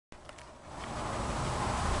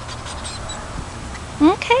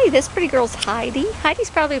Okay, this pretty girl's Heidi. Heidi's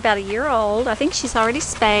probably about a year old. I think she's already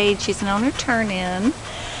spayed. She's an owner turn-in.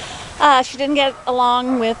 She didn't get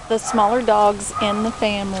along with the smaller dogs in the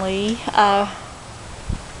family. She's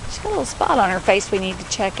got a little spot on her face we need to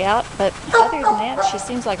check out, but other than that, she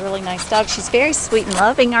seems like a really nice dog. She's very sweet and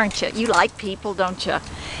loving, aren't you? You like people, don't you?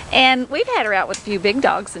 And we've had her out with a few big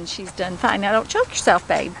dogs, and she's done fine. Now, don't choke yourself,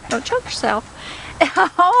 babe. Don't choke yourself.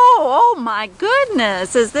 Oh my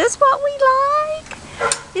goodness. Is this what we like?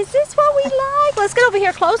 Is this what we like? Let's get over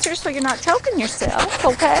here closer so you're not choking yourself,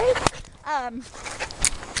 okay?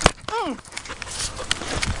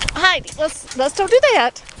 Heidi, let's don't do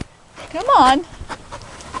that. Come on.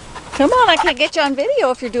 Come on, I can't get you on video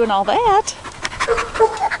if you're doing all that.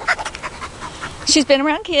 She's been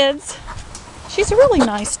around kids. She's a really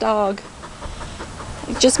nice dog.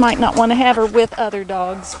 You just might not want to have her with other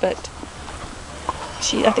dogs, but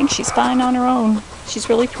I think she's fine on her own. She's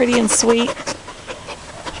really pretty and sweet.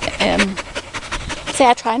 And see,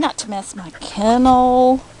 I try not to mess my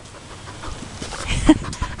kennel.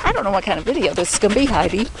 I don't know what kind of video this is going to be,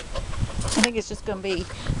 Heidi. I think it's just going to be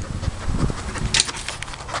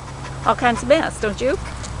all kinds of mess, don't you?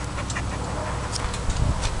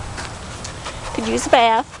 Could use a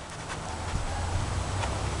bath.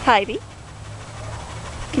 Heidi,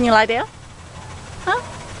 can you lie down? Huh?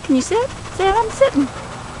 Can you sit? Sit, I'm sitting.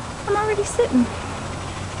 I'm already sitting.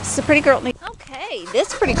 This is a pretty girl. Okay,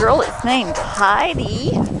 this pretty girl is named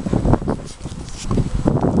Heidi.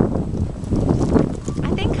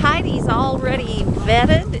 I think Heidi's already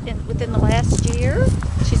vetted within the last year.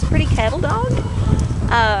 She's a pretty cattle dog.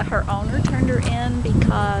 Her owner turned her in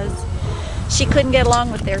because she couldn't get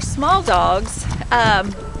along with their small dogs.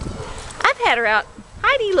 I've had her out.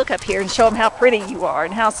 Heidi, look up here and show them how pretty you are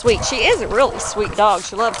and how sweet. She is a really sweet dog.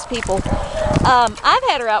 She loves people. I've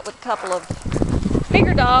had her out with a couple of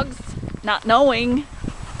bigger dogs, not knowing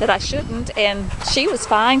that I shouldn't, and she was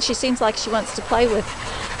fine. She seems like she wants to play with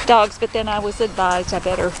dogs, but then I was advised I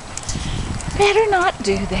better not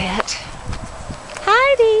do that.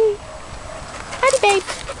 Heidi. Heidi, babe.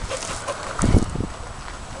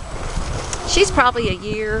 She's probably a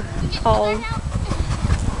year old.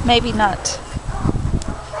 Maybe not.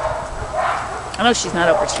 I know she's not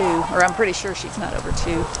over 2, or I'm pretty sure she's not over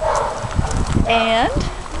 2. And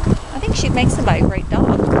I think she'd make somebody a great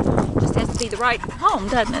dog. Just has to be the right home,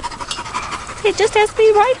 doesn't it? It just has to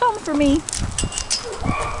be the right home for me.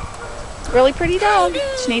 Really pretty dog.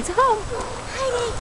 She needs a home.